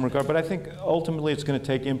in some regard. But I think ultimately it's going to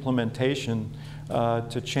take implementation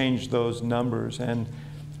to change those numbers. And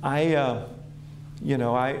I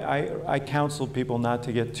counsel people not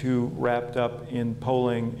to get too wrapped up in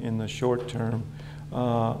polling in the short term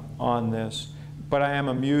on this. But I am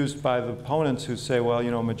amused by the opponents who say, well,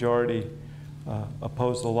 majority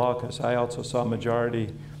oppose the law, because I also saw a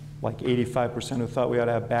majority, like 85%, who thought we ought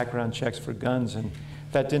to have background checks for guns, and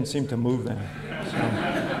that didn't seem to move them. So.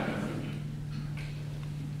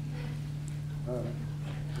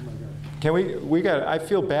 I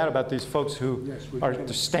feel bad about these folks who are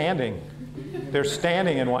standing. They're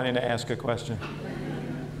standing and wanting to ask a question.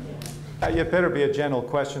 It better be a gentle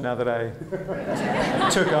question now that I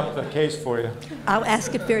took up the case for you. I'll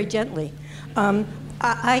ask it very gently.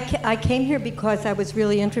 I came here because I was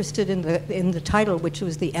really interested in the title, which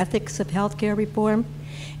was The Ethics of Healthcare Reform.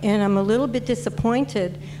 And I'm a little bit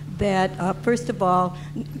disappointed that, first of all,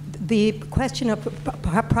 the question of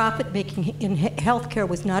profit-making in healthcare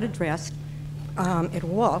was not addressed at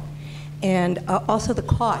all. And also the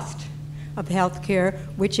cost of healthcare,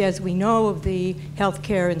 which, as we know of the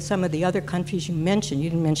healthcare in some of the other countries you mentioned, you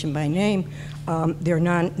didn't mention by name, they're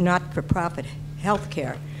not-for-profit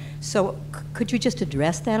healthcare. So could you just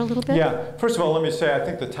address that a little bit? Yeah. First of all, let me say I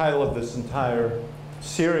think the title of this entire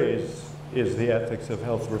series is The Ethics of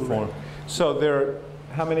Health Reform. So there are,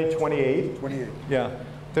 how many, 28? 28. Yeah.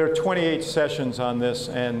 There are 28 sessions on this,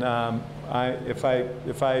 and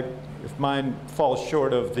if mine falls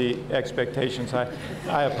short of the expectations,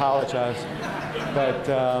 I apologize. But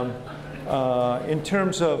in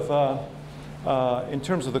terms of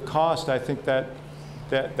the cost, I think that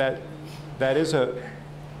is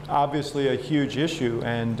obviously a huge issue,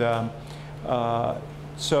 and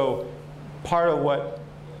so part of what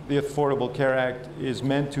the Affordable Care Act is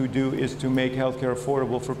meant to do is to make healthcare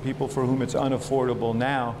affordable for people for whom it's unaffordable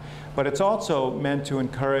now. But it's also meant to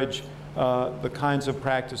encourage the kinds of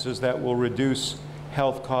practices that will reduce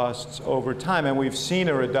health costs over time. And we've seen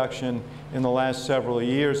a reduction in the last several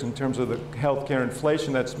years in terms of the healthcare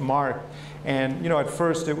inflation that's marked. And at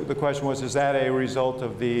first the question was, is that a result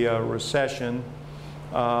of the recession,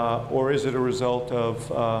 or is it a result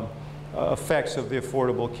of effects of the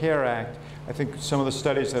Affordable Care Act? I think some of the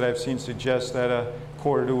studies that I've seen suggest that a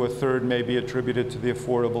quarter to a third may be attributed to the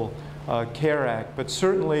Affordable Care Act. But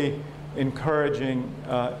certainly encouraging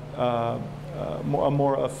a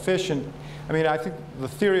more efficient, I think the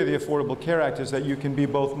theory of the Affordable Care Act is that you can be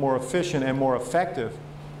both more efficient and more effective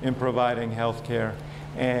in providing health care,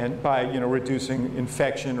 and by reducing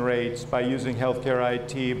infection rates, by using healthcare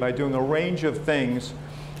IT, by doing a range of things,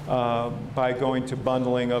 by going to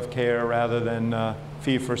bundling of care rather than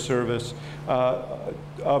fee-for-service,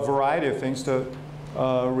 a variety of things to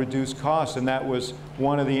reduce costs. And that was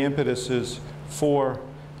one of the impetuses for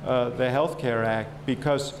the Health Care Act,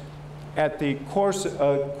 because at the course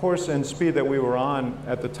and speed that we were on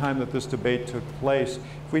at the time that this debate took place,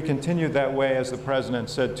 if we continued that way, as the President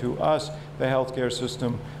said to us, the healthcare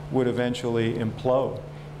system would eventually implode.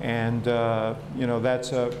 And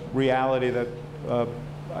that's a reality that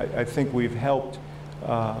I think we've helped,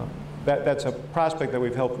 that's a prospect that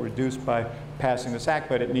we've helped reduce by passing this act,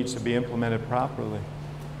 but it needs to be implemented properly.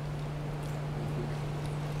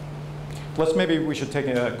 Maybe we should take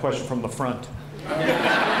a question from the front.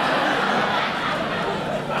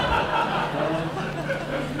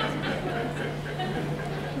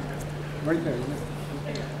 Right there.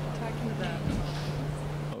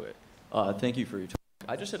 Okay. Thank you for your talk.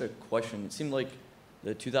 I just had a question. It seemed like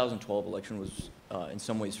the 2012 election was in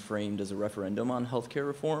some ways framed as a referendum on healthcare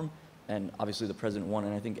reform, and obviously the president won,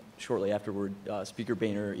 and I think shortly afterward, Speaker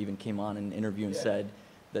Boehner even came on in an interview and said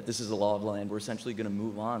that this is the law of the land. We're essentially going to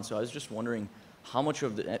move on. So I was just wondering how much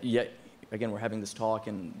of the, yet again, we're having this talk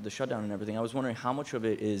and the shutdown and everything. I was wondering how much of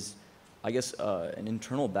it is, I guess, an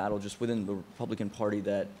internal battle just within the Republican Party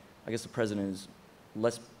that I guess the president is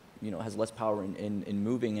less, has less power in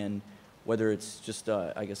moving, and whether it's just,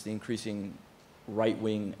 I guess, the increasing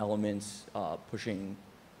right-wing elements pushing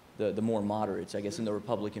the more moderates, I guess, in the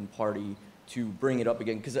Republican Party to bring it up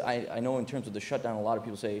again. Because I know in terms of the shutdown, a lot of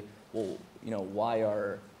people say, well, why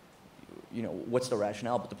are, what's the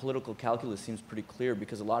rationale? But the political calculus seems pretty clear,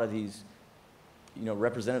 because a lot of these,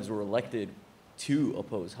 representatives were elected to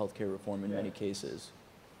oppose healthcare reform in many cases.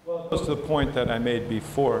 Well, that's the point that I made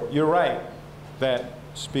before. You're right that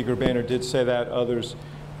Speaker Boehner did say that. Others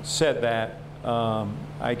said that.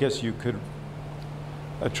 I guess you could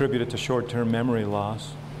attribute it to short-term memory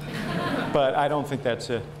loss. But I don't think that's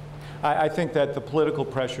it. I think that the political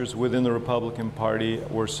pressures within the Republican Party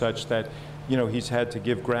were such that, he's had to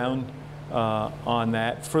give ground on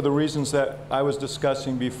that for the reasons that I was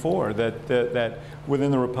discussing before, that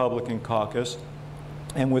within the Republican caucus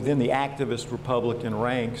and within the activist Republican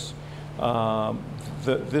ranks,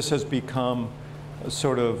 this has become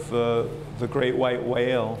sort of the great white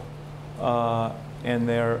whale, and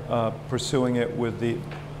they're pursuing it with the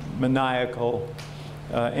maniacal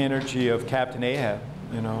energy of Captain Ahab,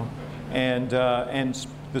 you know, and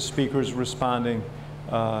the speaker's responding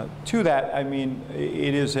to that. I mean,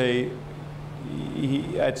 it is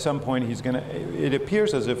at some point he's going to, it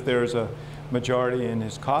appears as if there's a majority in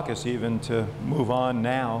his caucus even to move on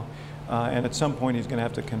now, and at some point he's going to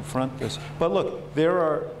have to confront this. But look,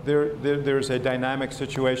 there's a dynamic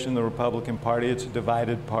situation in the Republican Party. It's a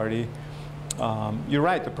divided party. You're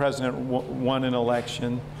right, the president won an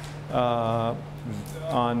election and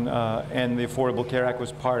the Affordable Care Act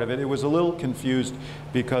was part of it. It was a little confused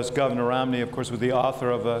because Governor Romney, of course, was the author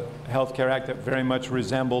of a health care act that very much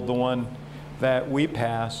resembled the one that we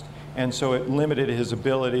passed, and so it limited his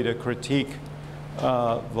ability to critique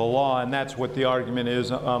the law, and that's what the argument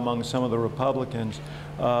is among some of the Republicans.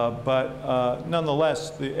 But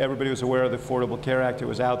nonetheless, everybody was aware of the Affordable Care Act. It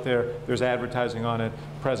was out there. There's advertising on it.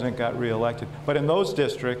 The president got reelected. But in those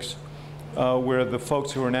districts where the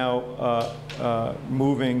folks who are now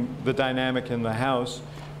moving the dynamic in the House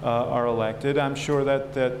are elected, I'm sure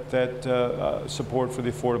that support for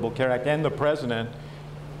the Affordable Care Act and the president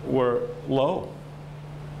were low.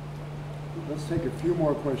 Let's take a few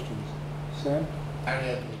more questions. Sam?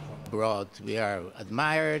 Abroad, we are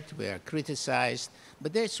admired, we are criticized,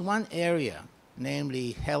 but there's one area,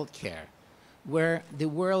 namely healthcare, where the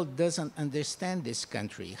world doesn't understand this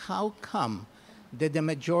country. How come that the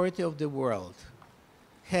majority of the world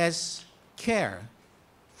has care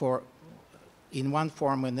for, in one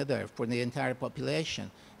form or another, for the entire population,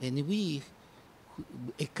 and we,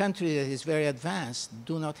 a country that is very advanced,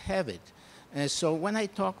 do not have it? And so when I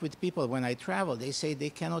talk with people, when I travel, they say they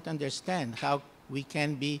cannot understand how we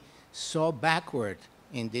can be so backward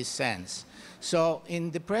in this sense. So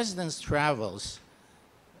in the president's travels,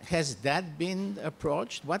 has that been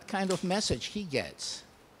approached? What kind of message he gets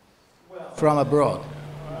from abroad?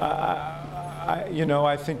 You know,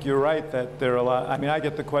 I think you're right that there are a lot. I mean, I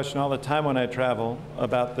get the question all the time when I travel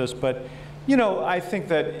about this, but you know, I think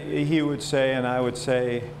that he would say, and I would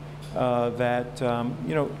say, that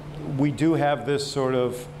you know, we do have this sort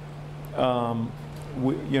of,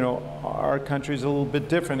 you know, our country's a little bit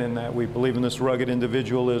different in that we believe in this rugged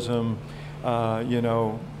individualism, you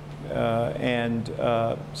know, and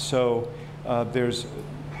so there's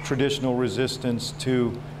traditional resistance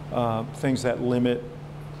to things that limit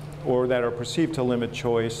or that are perceived to limit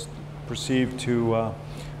choice, perceived to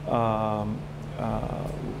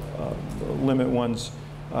limit one's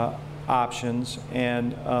options,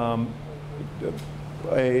 and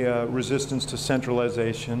a resistance to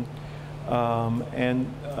centralization. And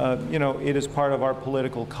you know, it is part of our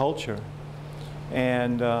political culture.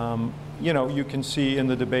 And you know, you can see in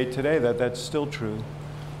the debate today that that's still true.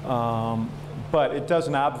 But it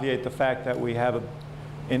doesn't obviate the fact that we had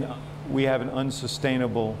an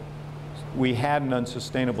unsustainable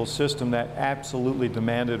system that absolutely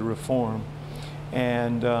demanded reform.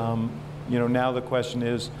 And you know, now the question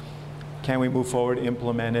is, can we move forward,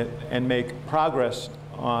 implement it, and make progress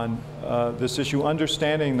on this issue,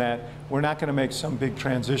 understanding that we're not going to make some big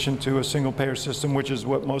transition to a single-payer system, which is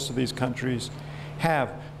what most of these countries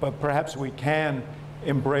have. But perhaps we can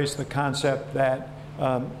embrace the concept that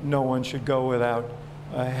no one should go without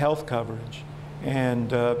health coverage.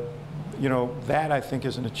 And you know, that I think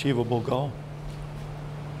is an achievable goal.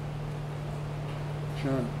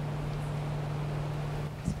 Sean.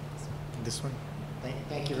 This one.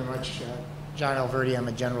 Thank you very much. John Alverdi, I'm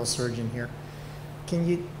a general surgeon here. Can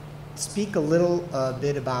you speak a little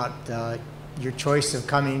bit about your choice of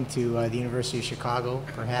coming to the University of Chicago,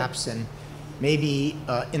 perhaps, and maybe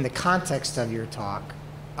in the context of your talk,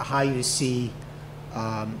 how you see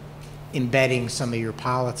embedding some of your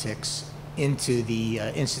politics into the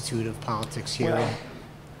Institute of Politics here? Well,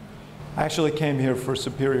 I actually came here for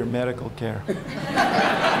superior medical care.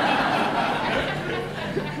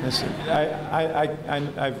 Listen,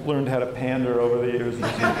 I've learned how to pander over the years.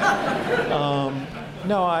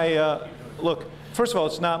 No, look, first of all,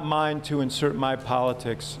 it's not mine to insert my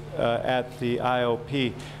politics at the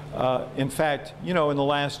IOP. In fact, you know, in the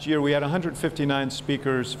last year, we had 159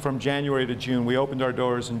 speakers from January to June. We opened our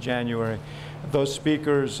doors in January. Those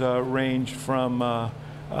speakers ranged from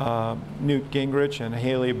Newt Gingrich and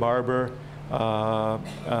Haley Barbour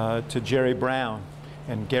to Jerry Brown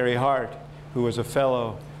and Gary Hart, who was a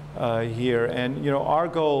fellow here. And, you know, our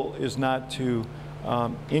goal is not to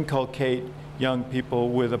inculcate young people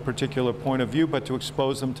with a particular point of view, but to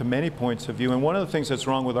expose them to many points of view. And one of the things that's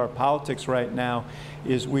wrong with our politics right now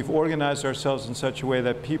is we've organized ourselves in such a way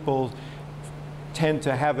that people tend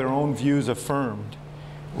to have their own views affirmed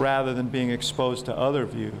rather than being exposed to other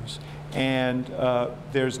views. And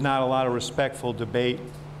there's not a lot of respectful debate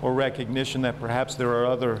or recognition that perhaps there are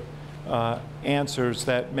other answers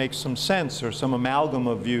that make some sense, or some amalgam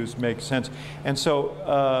of views make sense. And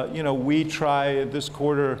so, you know, we try this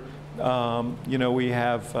quarter, you know, we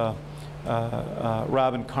have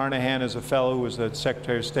Robin Carnahan as a fellow who was the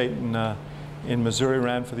Secretary of State in Missouri,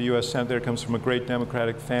 ran for the U.S. Senate. There, comes from a great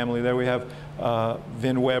Democratic family. There we have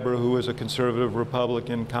Vin Weber, who is a conservative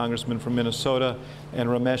Republican congressman from Minnesota, and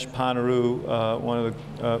Ramesh Ponnuru, one of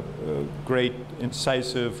the great,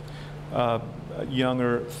 incisive,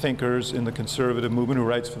 younger thinkers in the conservative movement, who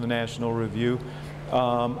writes for the National Review.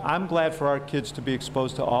 I'm glad for our kids to be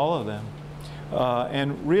exposed to all of them.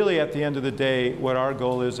 And really, at the end of the day, what our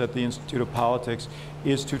goal is at the Institute of Politics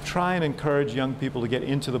is to try and encourage young people to get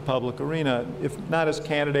into the public arena, if not as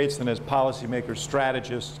candidates, then as policymakers,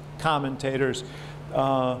 strategists, commentators,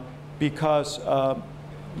 because,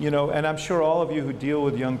 you know, and I'm sure all of you who deal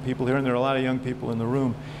with young people here, and there are a lot of young people in the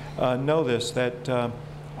room, know this, that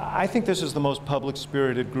I think this is the most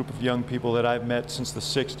public-spirited group of young people that I've met since the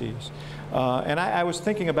 60s. And I was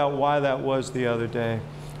thinking about why that was the other day.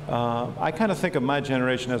 I kind of think of my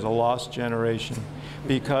generation as a lost generation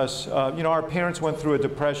because, you know, our parents went through a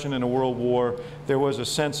depression and a world war. There was a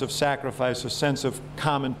sense of sacrifice, a sense of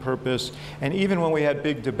common purpose. And even when we had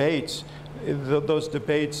big debates, those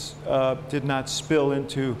debates did not spill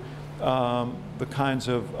into the kinds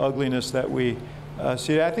of ugliness that we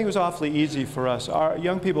see. I think it was awfully easy for us. Our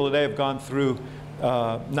young people today have gone through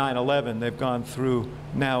 9/11. They've gone through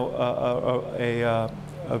now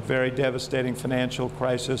a very devastating financial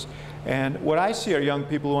crisis. And what I see are young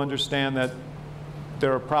people who understand that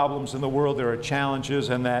there are problems in the world, there are challenges,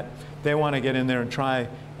 and that they want to get in there and try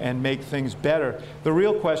and make things better. The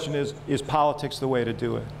real question is politics the way to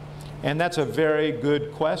do it? And that's a very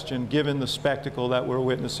good question, given the spectacle that we're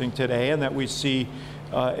witnessing today and that we see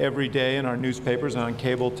every day in our newspapers and on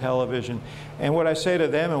cable television. And what I say to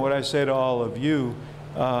them and what I say to all of you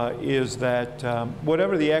is that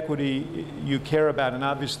whatever the equity you care about, and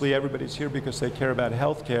obviously everybody's here because they care about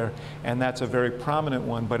health care, and that's a very prominent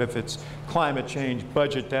one, but if it's climate change,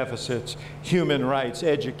 budget deficits, human rights,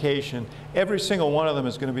 education, every single one of them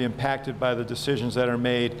is going to be impacted by the decisions that are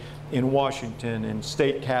made in Washington, in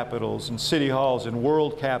state capitals, in city halls, in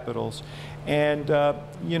world capitals. And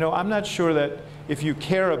you know, I'm not sure that if you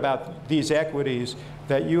care about these equities,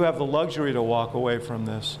 that you have the luxury to walk away from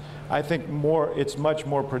this. I think it's much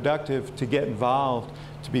more productive to get involved,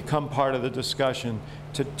 to become part of the discussion,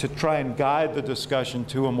 to try and guide the discussion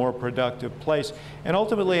to a more productive place. And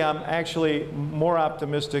ultimately, I'm actually more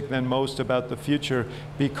optimistic than most about the future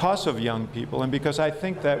because of young people, and because I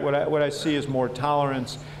think that what I see is more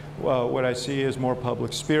tolerance, what I see is more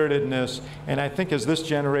public spiritedness, and I think as this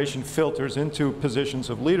generation filters into positions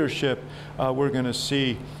of leadership, we're going to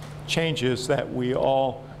see changes that we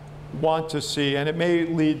all want to see, and it may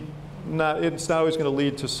lead it's not always going to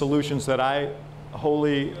lead to solutions that I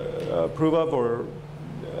wholly approve of, or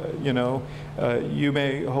you know, you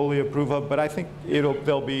may wholly approve of, but I think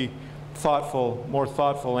there'll be more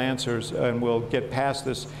thoughtful answers, and we'll get past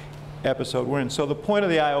this episode we're in. So the point of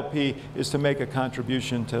the IOP is to make a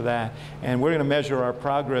contribution to that, and we're going to measure our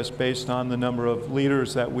progress based on the number of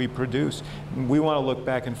leaders that we produce. We want to look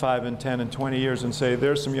back in 5 and 10 and 20 years and say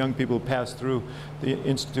there's some young people who passed through the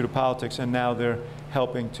Institute of Politics, and now they're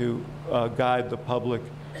helping to guide the public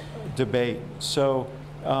debate. So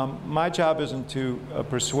my job isn't to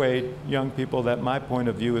persuade young people that my point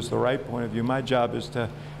of view is the right point of view. My job is to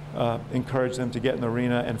encourage them to get in the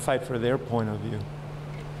arena and fight for their point of view.